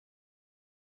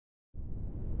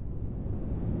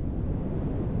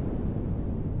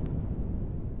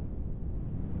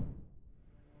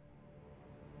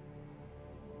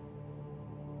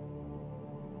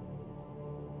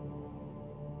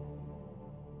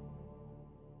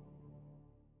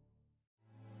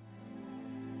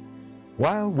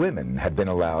While women had been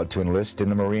allowed to enlist in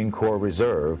the Marine Corps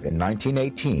Reserve in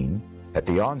 1918, at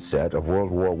the onset of World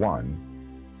War I,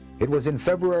 it was in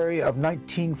February of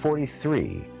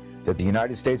 1943 that the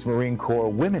United States Marine Corps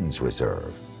Women's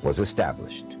Reserve was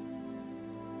established.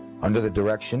 Under the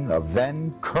direction of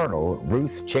then Colonel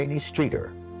Ruth Cheney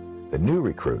Streeter, the new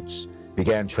recruits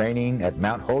began training at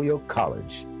Mount Holyoke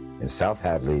College in South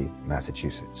Hadley,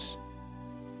 Massachusetts.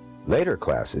 Later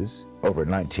classes, over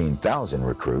 19,000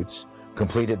 recruits,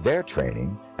 completed their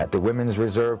training at the Women's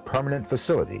Reserve Permanent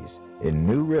Facilities in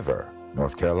New River,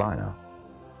 North Carolina.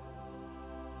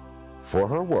 For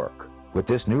her work with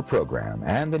this new program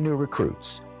and the new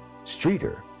recruits,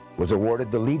 Streeter was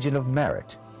awarded the Legion of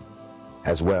Merit,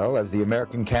 as well as the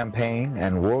American Campaign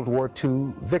and World War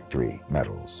II Victory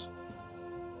Medals.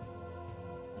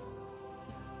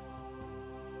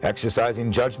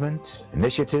 Exercising judgment,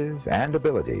 initiative, and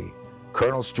ability,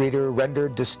 Colonel Streeter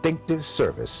rendered distinctive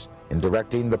service in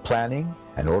directing the planning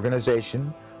and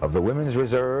organization of the Women's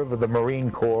Reserve of the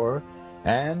Marine Corps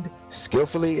and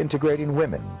skillfully integrating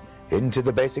women into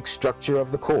the basic structure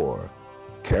of the Corps,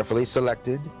 carefully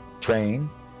selected, trained,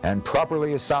 and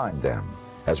properly assigned them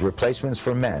as replacements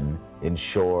for men in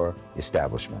shore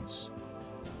establishments.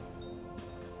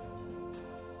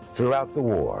 Throughout the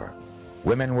war,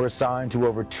 women were assigned to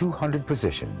over 200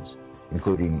 positions,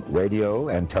 including radio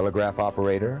and telegraph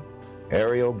operator,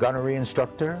 aerial gunnery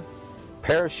instructor,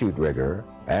 parachute rigger,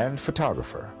 and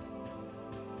photographer.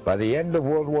 By the end of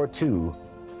World War II,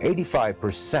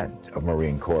 85% of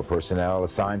Marine Corps personnel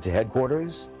assigned to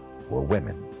headquarters were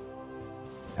women.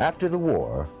 After the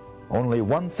war, only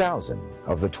 1,000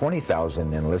 of the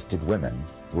 20,000 enlisted women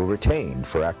were retained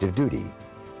for active duty,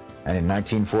 and in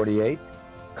 1948,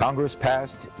 Congress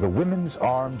passed the Women's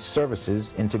Armed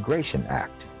Services Integration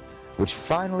Act, which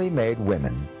finally made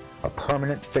women a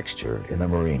permanent fixture in the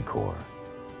Marine Corps.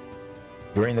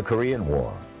 During the Korean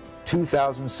War,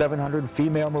 2,700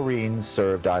 female Marines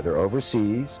served either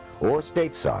overseas or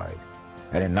stateside,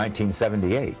 and in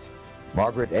 1978,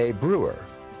 Margaret A. Brewer,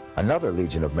 another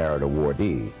Legion of Merit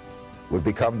awardee, would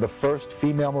become the first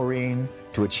female Marine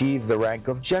to achieve the rank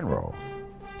of general.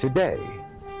 Today,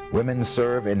 women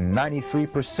serve in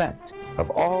 93% of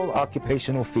all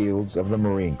occupational fields of the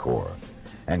Marine Corps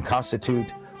and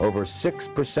constitute over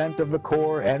 6% of the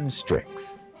Corps' end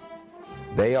strength.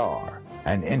 They are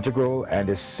an integral and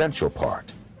essential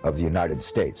part of the United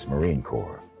States Marine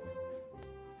Corps.